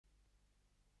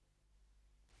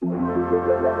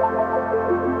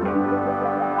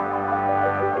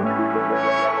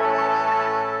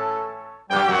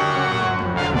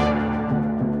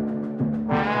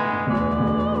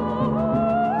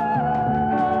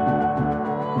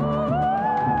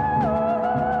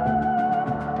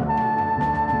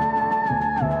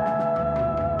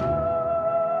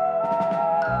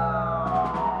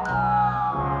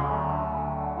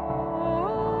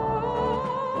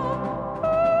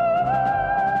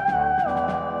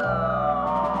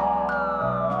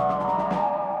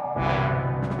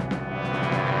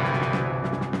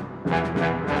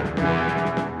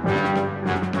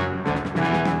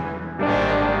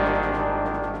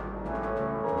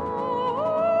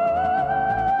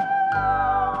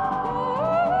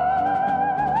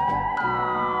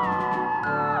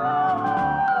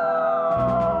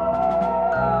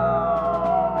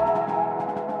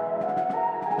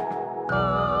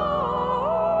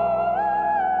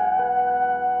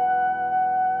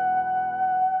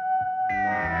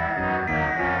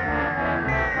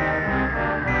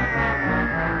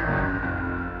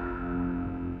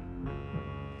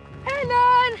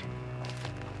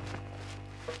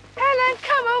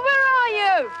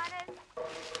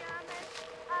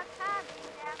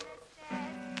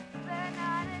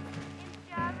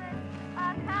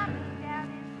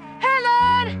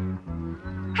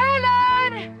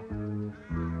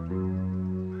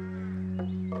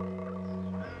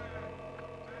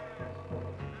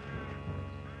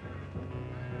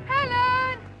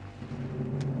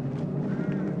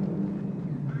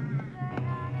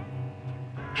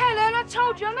I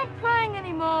told you, I'm not playing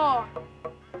anymore.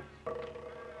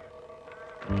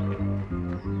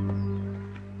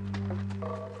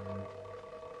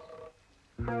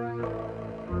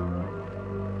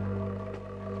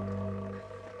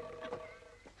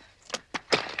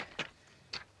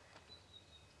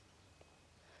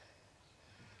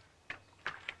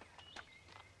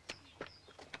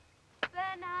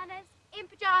 Bananas in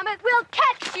pajamas, we'll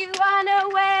catch you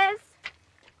unawares.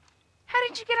 How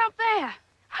did you get up there?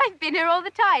 I've been here all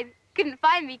the time. Couldn't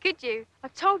find me, could you? I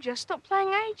told you I stopped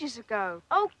playing ages ago.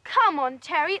 Oh, come on,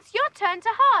 Terry. It's your turn to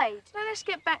hide. Now, let's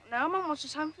get back now. Mum wants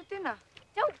us home for dinner.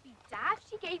 Don't be daft.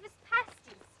 She gave us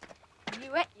pasties.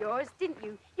 You ate yours, didn't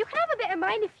you? You can have a bit of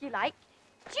mine if you like.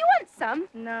 Do you want some?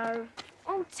 No.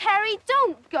 Oh, Terry,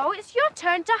 don't go. It's your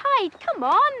turn to hide. Come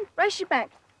on. Race your back.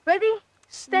 Ready?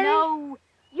 Steady? No.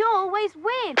 You always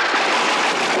win.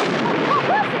 What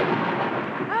was it?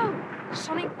 Oh,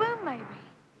 sonic boom, maybe.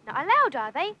 Not allowed,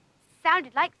 are they?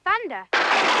 Sounded like thunder.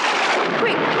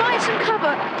 Quick, find some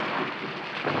cover.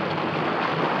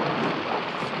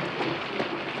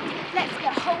 Let's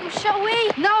get home, shall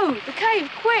we? No, the cave,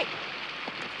 quick.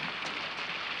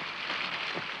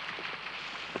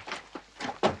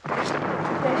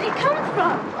 Where did it come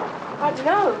from? I don't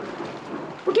know.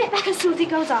 We'll get back and see if it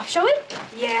goes off, shall we?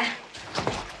 Yeah.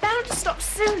 Bound to stop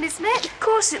soon, isn't it? Of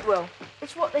course it will.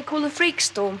 It's what they call a freak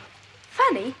storm.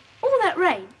 Funny, all that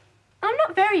rain. I'm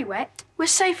not very wet. We're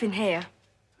safe in here.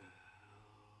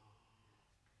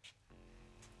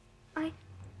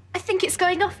 I think it's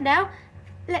going off now.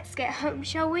 Let's get home,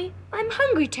 shall we? I'm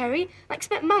hungry, Terry. I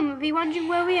expect Mum will be wondering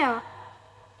where we are.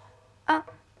 I'll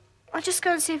just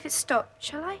go and see if it's stopped,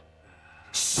 shall I?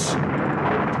 Shh.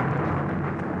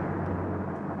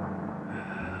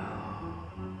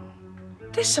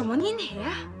 There's someone in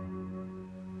here.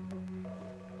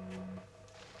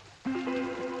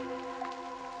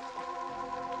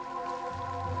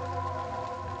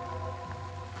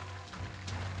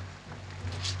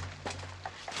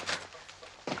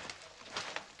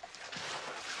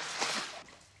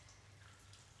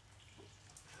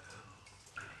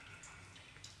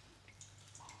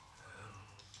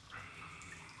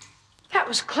 That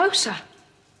was closer.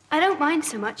 I don't mind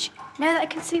so much, now that I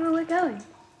can see where we're going.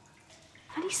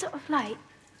 Funny sort of light,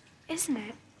 isn't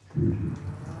it?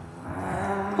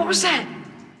 What was that?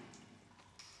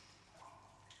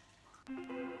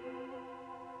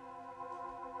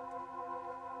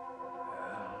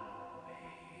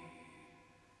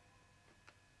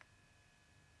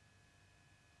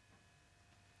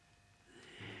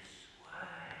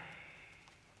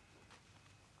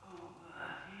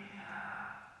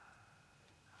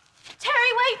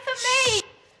 Terry, wait for me!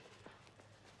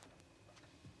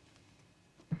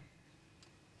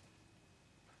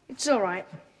 It's all right.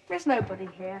 There's nobody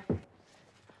here.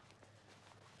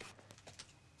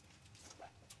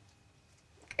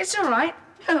 It's all right.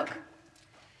 Look.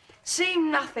 See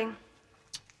nothing.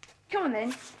 Come on,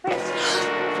 then. Let's...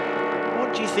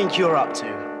 What do you think you're up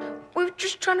to? We were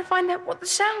just trying to find out what the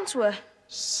sounds were.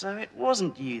 So it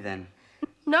wasn't you, then?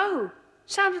 No.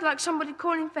 Sounded like somebody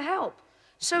calling for help.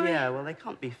 So Yeah, well, they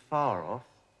can't be far off.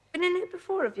 been in it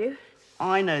before, have you?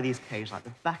 I know these caves like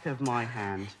the back of my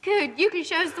hand. Good. You can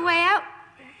show us the way out.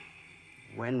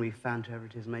 When we found whoever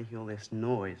it is making all this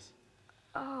noise.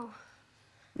 Oh.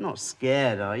 Not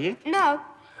scared, are you? No.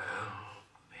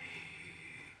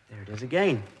 There it is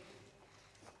again.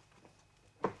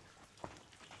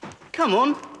 Come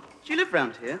on. Do you live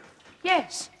round here?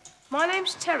 Yes. My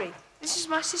name's Terry. This is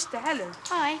my sister, Helen.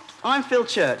 Hi. I'm Phil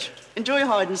Church. Enjoy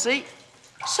hide and seek?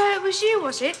 So it was you,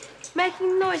 was it?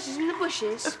 Making noises in the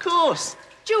bushes? Of course.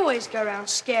 Do you always go around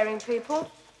scaring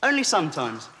people? Only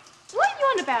sometimes. What are you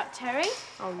on about, Terry?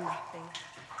 Oh, nothing.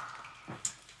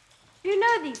 You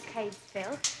know these caves,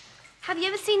 Phil. Have you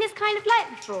ever seen this kind of light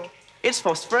before? It's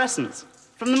phosphorescence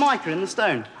from the mica in the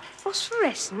stone.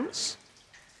 Phosphorescence?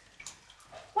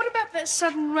 What about that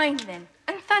sudden rain, then?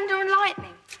 And thunder and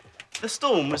lightning? The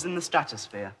storm was in the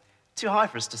stratosphere. Too high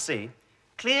for us to see.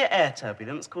 Clear air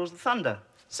turbulence caused the thunder.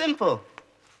 Simple.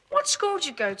 What school did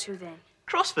you go to, then?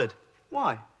 Crossford.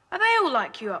 Why? Are they all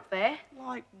like you up there?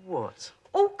 Like what?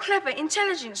 All clever,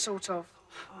 intelligent, sort of?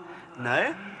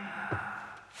 No.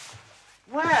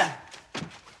 Where?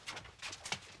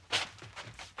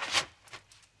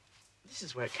 This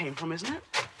is where it came from, isn't it?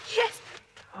 Yes,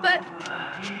 but...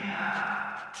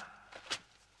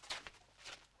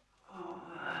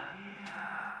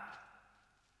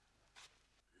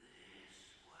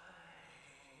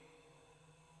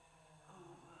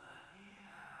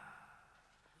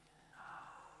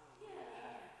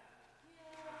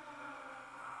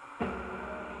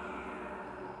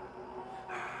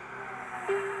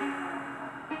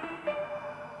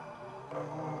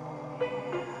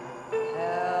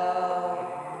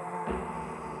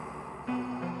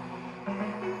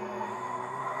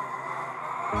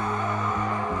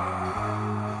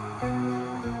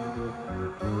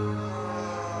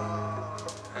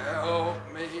 Help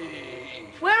me.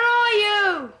 Where are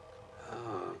you?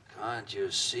 Oh, can't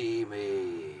you see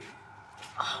me?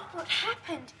 Oh, what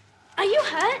happened? Are you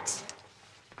hurt?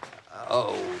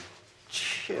 Oh,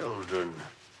 children.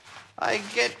 I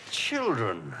get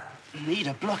children. Need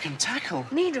a block and tackle.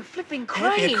 Need a flipping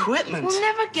crane. Heavy equipment. We'll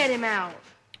never get him out.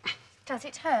 Does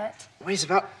it hurt? Weighs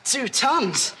about 2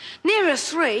 tons. Nearer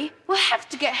 3, we'll have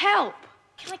to get help.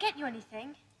 Can I get you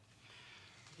anything?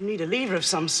 You need a lever of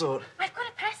some sort. I've got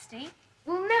a pasty.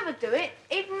 We'll never do it,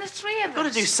 even the 3 of us. Got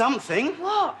to do something.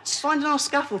 What? Find an old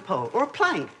scaffold pole or a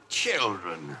plank.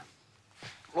 Children.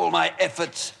 All my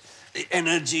efforts, the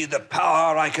energy, the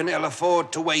power I can ill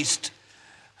afford to waste.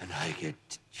 And I get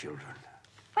children.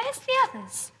 Where's the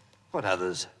others? What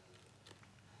others?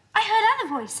 I heard other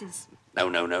voices.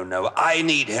 No. I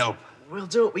need help. We'll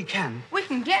do what we can. We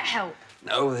can get help.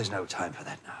 No, there's no time for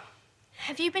that now.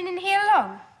 Have you been in here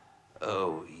long?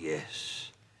 Oh,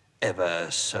 yes. Ever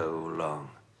so long.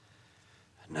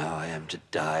 Now I am to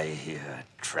die here,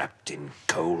 trapped in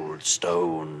cold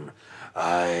stone.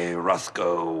 I,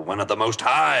 Rothgo, one of the Most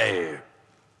High.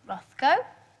 Rothgo?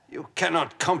 You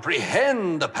cannot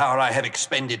comprehend the power I have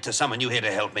expended to summon you here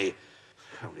to help me,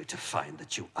 only to find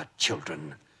that you are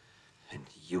children and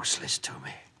useless to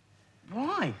me.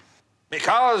 Why?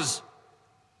 Because...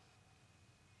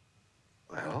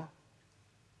 Well,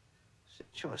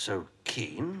 since you're so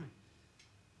keen,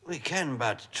 we can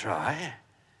but try.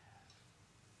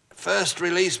 First,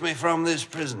 release me from this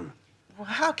prison. Well,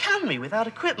 how can we without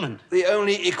equipment? The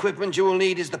only equipment you will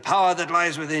need is the power that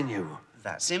lies within you.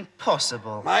 That's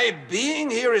impossible. My being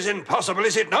here is impossible,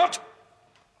 is it not?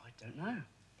 I don't know.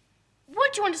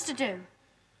 What do you want us to do?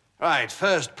 Right,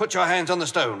 first, put your hands on the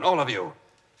stone, all of you.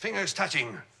 Fingers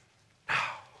touching.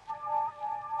 Now,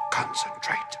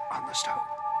 concentrate on the stone.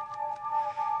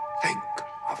 Think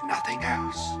of nothing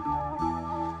else.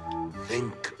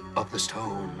 Think of the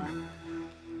stone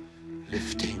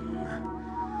lifting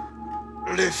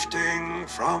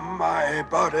from my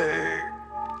body.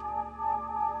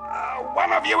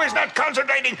 One of you is not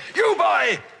concentrating. You,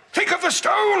 boy, think of the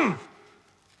stone.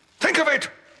 Think of it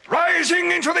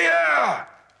rising into the air.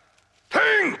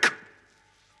 Think.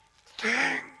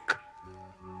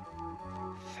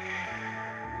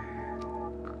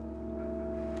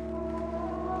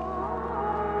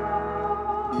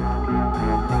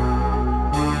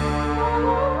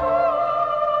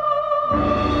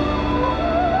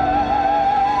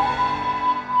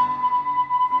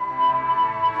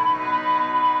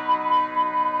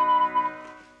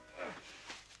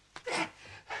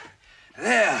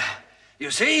 There,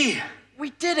 you see? We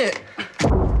did it.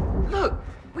 Look,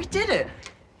 we did it.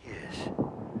 Yes.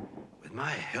 With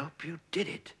my help, you did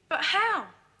it. But how?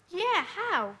 Yeah,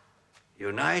 how?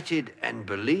 United and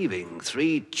believing,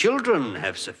 3 children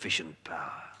have sufficient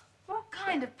power. What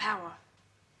kind of power?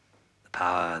 The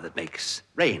power that makes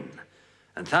rain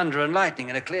and thunder and lightning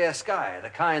in a clear sky, the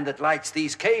kind that lights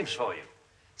these caves for you.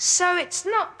 So it's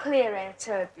not clear air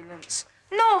turbulence,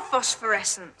 nor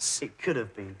phosphorescence. It could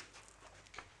have been.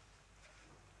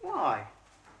 Why?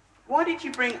 Why did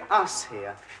you bring us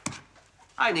here?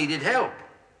 I needed help.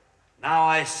 Now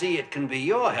I see it can be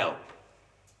your help.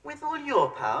 With all your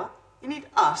power, you need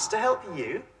us to help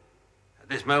you? At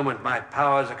this moment, my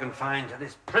powers are confined to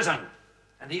this prison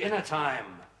and the inner time.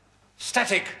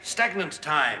 Static, stagnant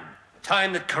time.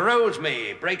 Time that corrodes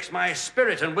me, breaks my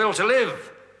spirit and will to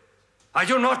live. I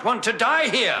do not want to die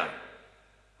here.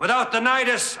 Without the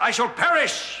nidus, I shall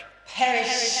perish.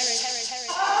 Perish.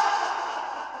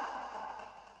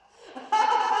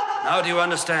 Now do you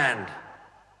understand?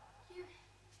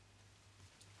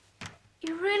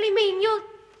 You really mean you'll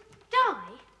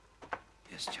die?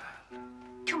 Yes, child.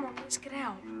 Come on, let's get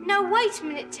out. No, wait a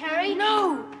minute, Terry.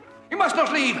 No! You must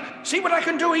not leave. See what I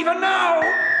can do even now.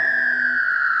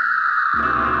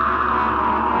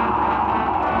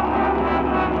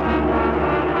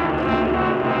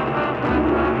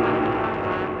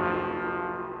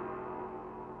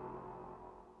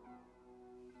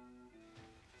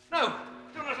 No,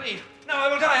 do not leave. No, I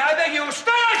will die. I beg you,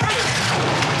 stay!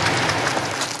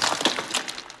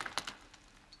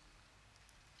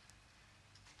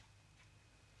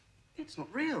 It's not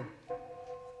real.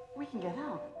 We can get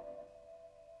out.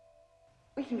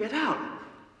 We can get out.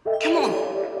 Come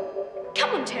on. Come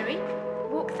on, Terry.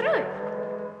 Walk through.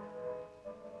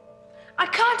 I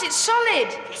can't, it's solid.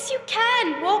 Yes, you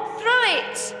can. Walk through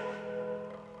it.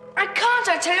 I can't,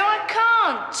 I tell you, I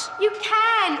can't. You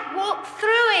can. Walk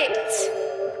through it.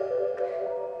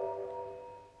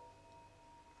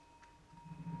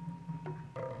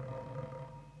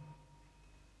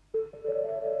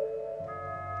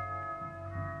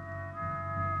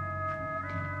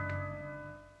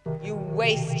 You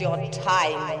waste your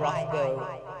time, Rothgo.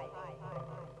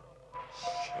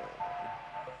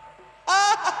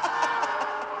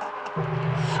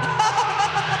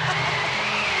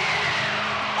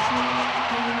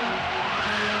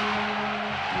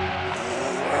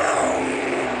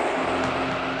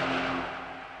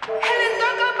 Helen,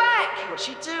 don't go back. What's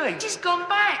she doing? She's gone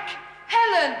back.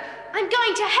 Helen! I'm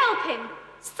going to help him.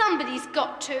 Somebody's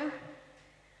got to.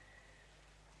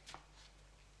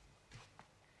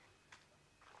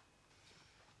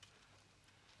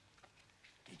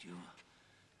 Did you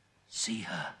see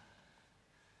her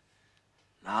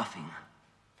laughing?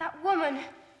 That woman,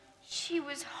 she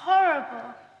was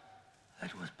horrible.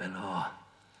 That was Belor,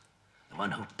 the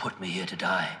one who put me here to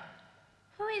die.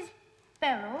 Who is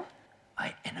Beryl?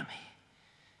 My enemy.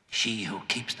 She who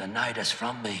keeps the nidus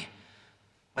from me.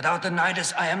 Without the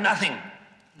nidus, I am nothing.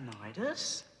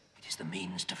 Nidus? It is the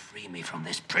means to free me from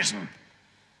this prison.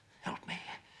 Help me.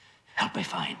 Help me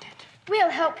find it.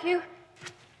 We'll help you.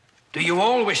 Do you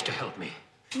all wish to help me?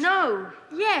 No.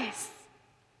 Yes.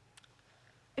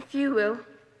 If you will.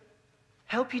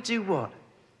 Help you do what?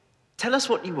 Tell us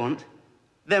what you want,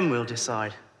 then we'll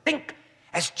decide. Think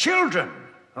as children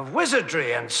of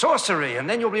wizardry and sorcery, and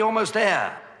then you'll be almost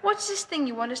there. What's this thing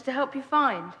you want us to help you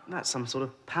find? That's some sort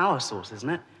of power source, isn't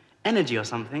it? Energy or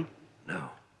something. No.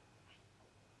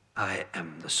 I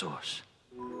am the source.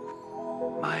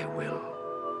 My will.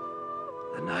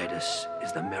 The nidus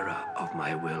is the mirror of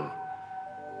my will,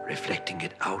 reflecting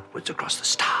it outwards across the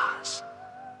stars.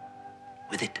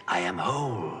 With it, I am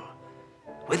whole.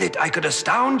 With it, I could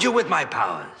astound you with my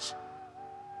powers.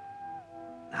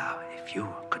 Now, if you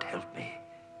could help me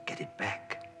get it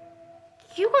back.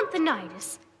 You want the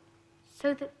nidus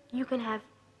so that you can have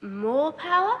more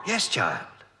power? Yes, child.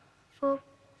 For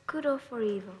good or for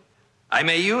evil? I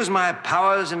may use my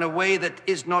powers in a way that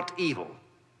is not evil.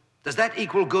 Does that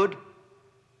equal good?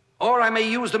 Or I may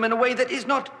use them in a way that is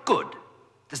not good.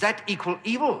 Does that equal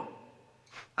evil?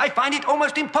 I find it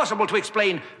almost impossible to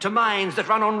explain to minds that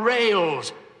run on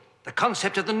rails the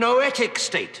concept of the noetic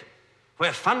state,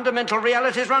 where fundamental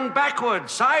realities run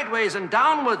backwards, sideways, and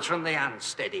downwards from the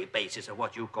unsteady basis of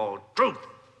what you call truth.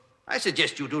 I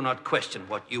suggest you do not question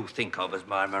what you think of as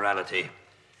my morality.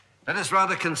 Let us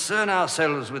rather concern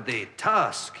ourselves with the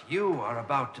task you are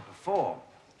about to perform.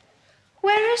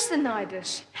 Where is the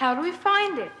nidus? How do we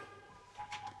find it?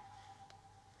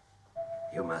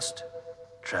 You must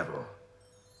travel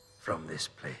from this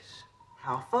place.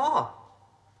 How far?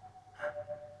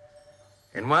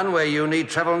 In one way, you need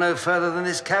travel no further than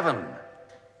this cavern.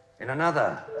 In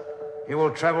another, you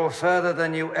will travel further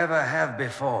than you ever have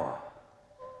before.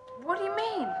 What do you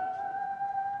mean?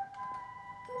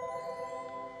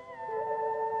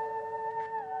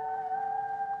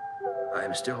 I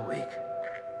am still weak.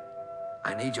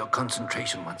 I need your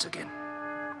concentration once again.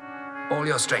 all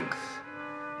your strength.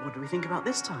 What do we think about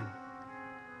this time?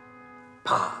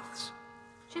 Paths.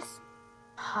 Just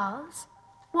paths?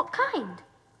 What kind?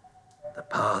 The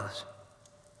paths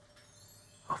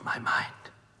of my mind.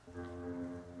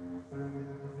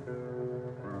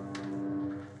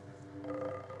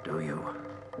 Do you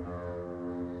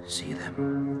see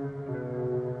them?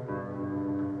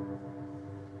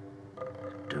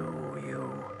 Do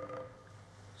you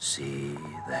see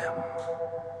them?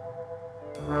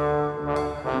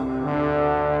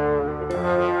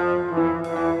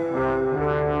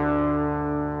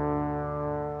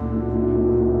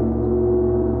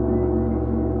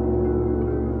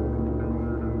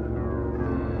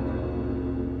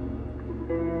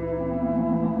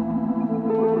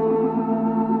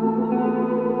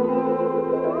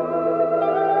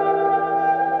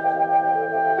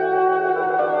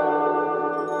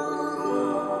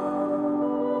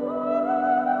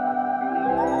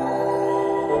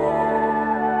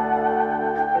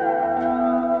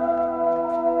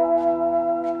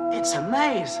 It's a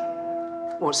maze.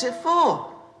 What's it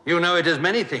for? You know it has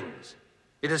many things.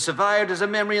 It has survived as a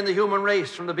memory in the human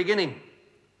race from the beginning.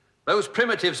 Those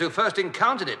primitives who first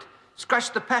encountered it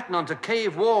scratched the pattern onto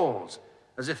cave walls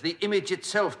as if the image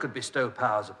itself could bestow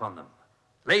powers upon them.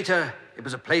 Later, it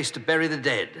was a place to bury the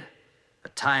dead, a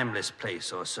timeless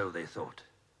place, or so they thought.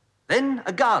 Then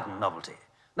a garden novelty,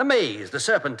 the maze, the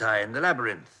serpentine, the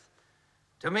labyrinth.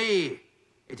 To me,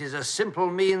 it is a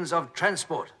simple means of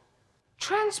transport.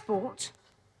 Transport?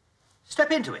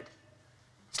 Step into it.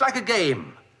 It's like a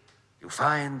game. You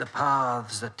find the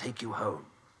paths that take you home.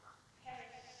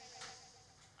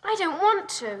 I don't want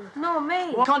to. Nor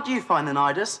me. Why can't you find the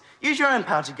Nidus? Use your own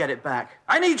power to get it back.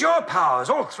 I need your powers,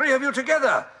 all three of you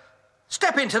together.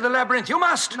 Step into the labyrinth, you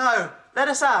must. No, let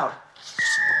us out.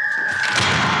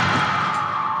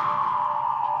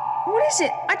 What is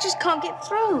it? I just can't get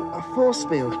through. A force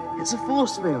field. It's a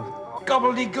force field.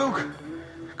 Gobbledygook.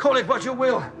 Call it what you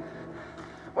will.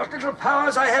 What little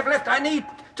powers I have left I need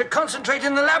to concentrate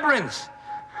in the labyrinth.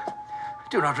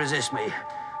 Do not resist me.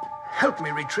 Help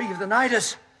me retrieve the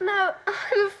Nidus. No,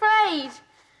 I'm afraid.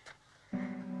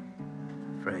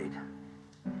 Afraid.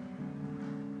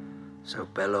 So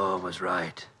Belor was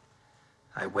right.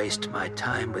 I waste my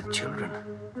time with children.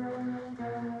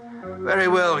 Very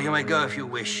well, you may go if you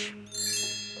wish.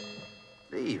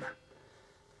 Leave.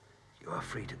 You are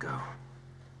free to go.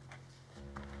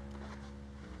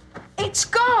 It's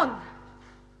gone!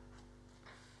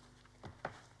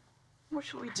 What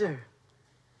shall we do?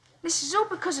 This is all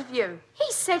because of you.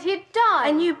 He said he'd die.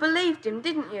 And you believed him,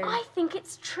 didn't you? I think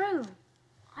it's true.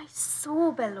 I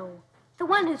saw Belor, the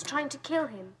one who's trying to kill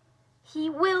him. He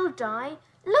will die.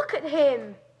 Look at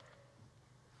him.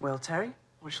 Well, Terry,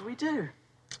 what shall we do?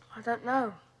 I don't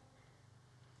know.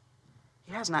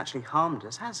 He hasn't actually harmed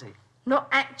us, has he? Not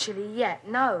actually yet,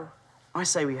 no. I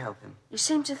say we help him. You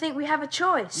seem to think we have a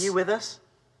choice. You with us?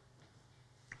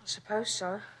 I suppose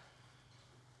so.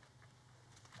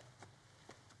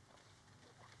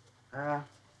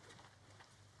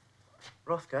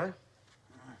 Rothgo,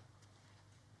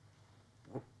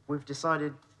 we've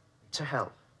decided to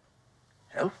help.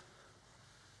 Help?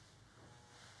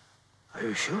 Are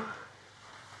you sure?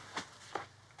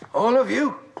 All of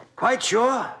you? Quite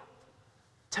sure?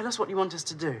 Tell us what you want us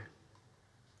to do.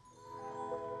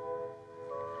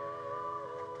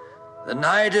 The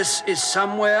Nidus is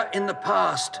somewhere in the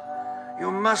past. You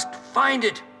must find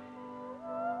it.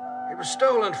 It was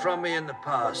stolen from me in the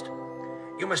past.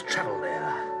 You must travel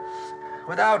there.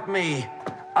 Without me,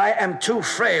 I am too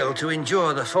frail to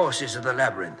endure the forces of the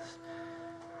labyrinth.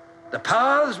 The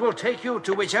paths will take you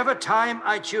to whichever time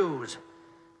I choose.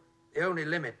 The only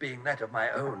limit being that of my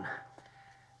own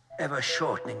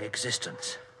ever-shortening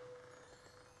existence.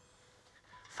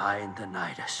 Find the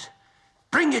Nidus.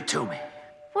 Bring it to me.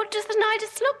 What does the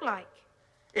Nidus look like?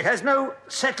 It has no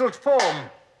settled form.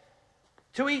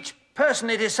 To each person,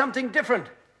 it is something different.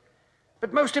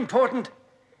 But most important,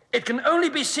 it can only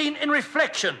be seen in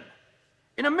reflection.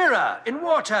 In a mirror, in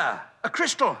water, a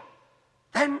crystal.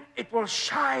 Then it will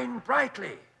shine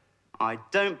brightly. I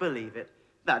don't believe it.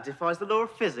 That defies the law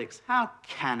of physics. How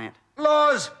can it?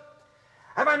 Laws!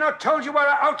 Have I not told you we're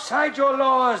outside your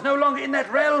laws, no longer in that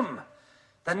realm?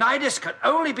 The Nidus can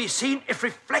only be seen if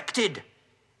reflected.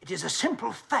 It is a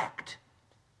simple fact.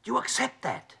 Do you accept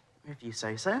that? If you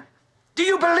say so. Do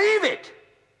you believe it?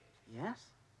 Yes.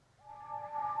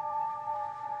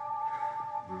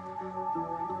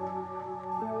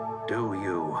 Do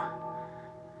you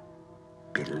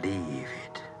believe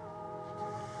it?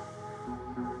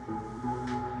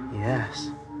 Yes.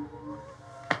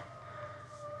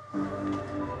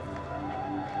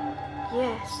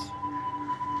 Yes.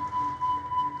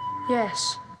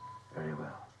 Yes. Very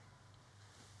well.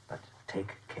 But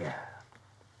take care.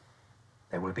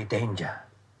 There will be danger.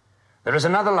 There is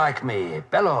another like me,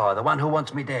 Belor, the one who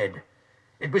wants me dead.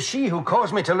 It was she who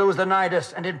caused me to lose the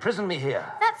nidus and imprison me here.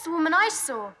 That's the woman I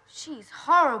saw. She's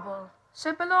horrible.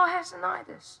 So Belor has the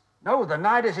nidus? No, the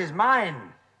nidus is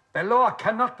mine. Belor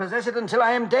cannot possess it until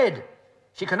I am dead.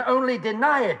 She can only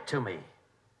deny it to me.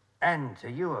 And to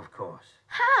you, of course.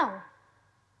 How?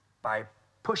 By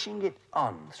pushing it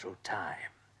on through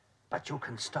time. But you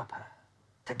can stop her.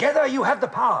 Together you have the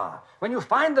power. When you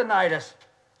find the nidus,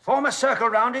 form a circle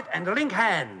round it and link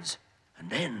hands. And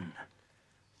then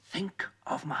think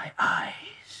of my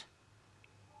eyes.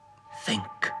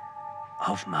 Think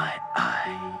of my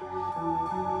eyes.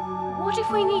 What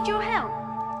if we need your help?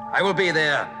 I will be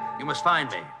there. You must find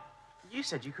me. You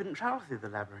said you couldn't travel through the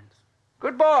labyrinth.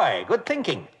 Good boy, good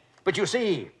thinking. But you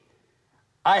see,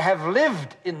 I have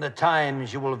lived in the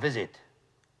times you will visit.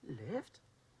 Lived?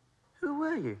 Who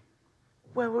were you?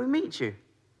 Where will we meet you?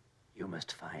 You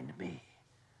must find me.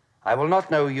 I will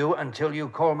not know you until you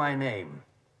call my name.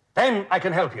 Then I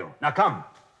can help you. Now come.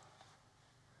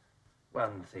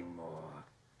 One thing more.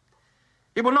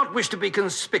 You will not wish to be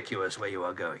conspicuous where you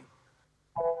are going.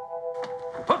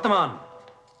 Put them on.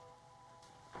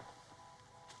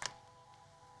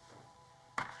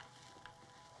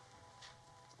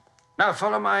 Now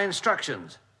follow my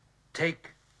instructions.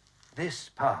 Take this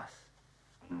path.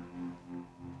 Go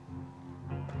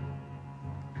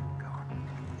on.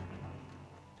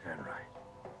 Turn right.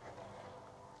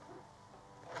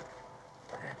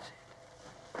 That's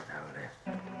it. Now left.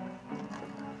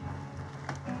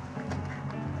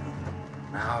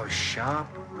 Now sharp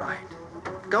right.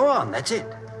 Go on, that's it.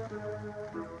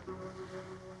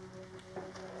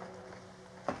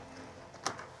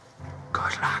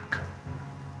 Good luck.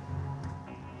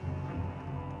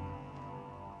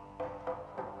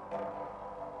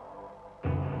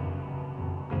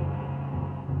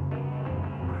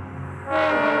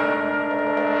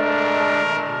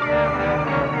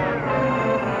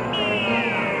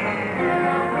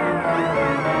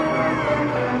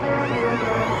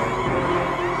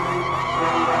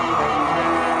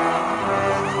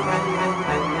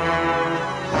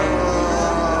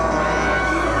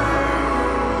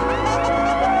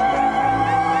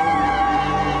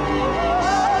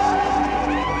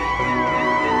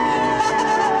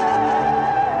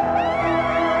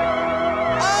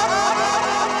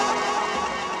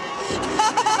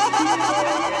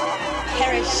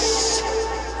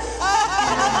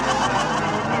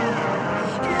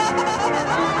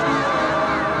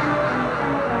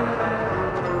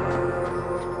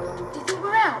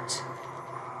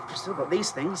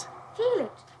 These things. Feel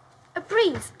it. A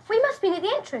breeze. We must be near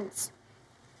the entrance.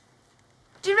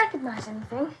 Do you recognise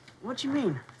anything? What do you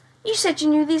mean? You said you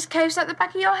knew these caves like the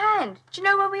back of your hand. Do you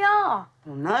know where we are?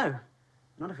 Well, no.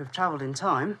 Not if we've travelled in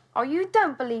time. Oh, you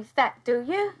don't believe that, do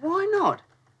you? Why not?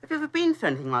 Have you ever been through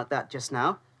anything like that just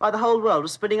now? Like the whole world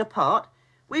was splitting apart?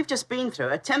 We've just been through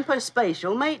a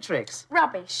tempo-spatial matrix.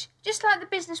 Rubbish. Just like the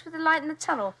business with the light in the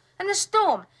tunnel and the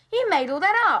storm. You made all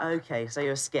that up. OK, so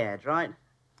you're scared, right?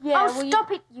 Yeah, oh,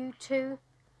 stop it, you two.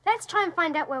 Let's try and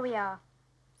find out where we are.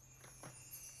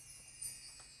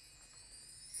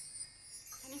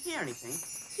 Can you hear anything?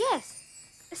 Yes,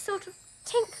 a sort of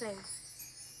tinkling.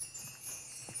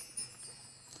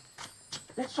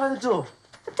 Let's try the door.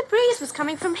 But the breeze was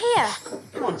coming from here.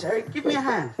 Come on, Terry, give me a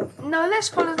hand. No, let's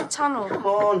follow the tunnel. Come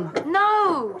on.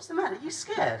 No. What's the matter? You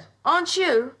scared? Aren't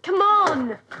you? Come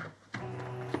on.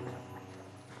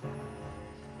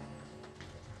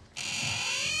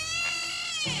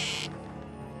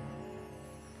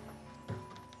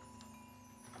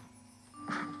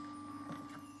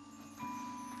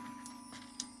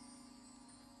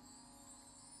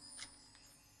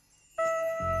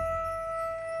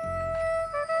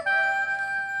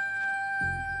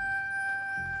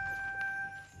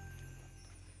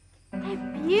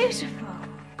 Beautiful.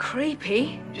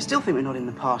 Creepy. Do you still think we're not in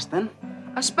the past, then?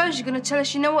 I suppose you're going to tell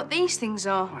us you know what these things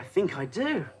are. Oh, I think I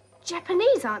do.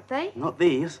 Japanese, aren't they? Not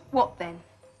these. What then?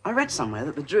 I read somewhere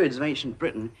that the Druids of ancient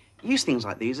Britain used things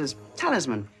like these as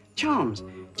talisman, charms,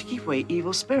 to keep away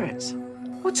evil spirits.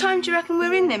 What time do you reckon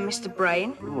we're in then, Mr.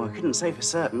 Brain? Oh, I couldn't say for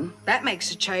certain. That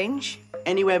makes a change.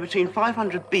 Anywhere between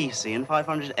 500 BC and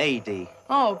 500 AD.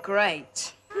 Oh,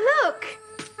 great. Look!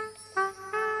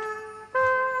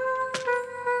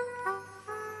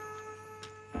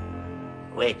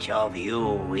 Which of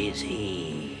you is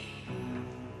he?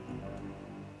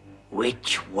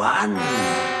 Which one?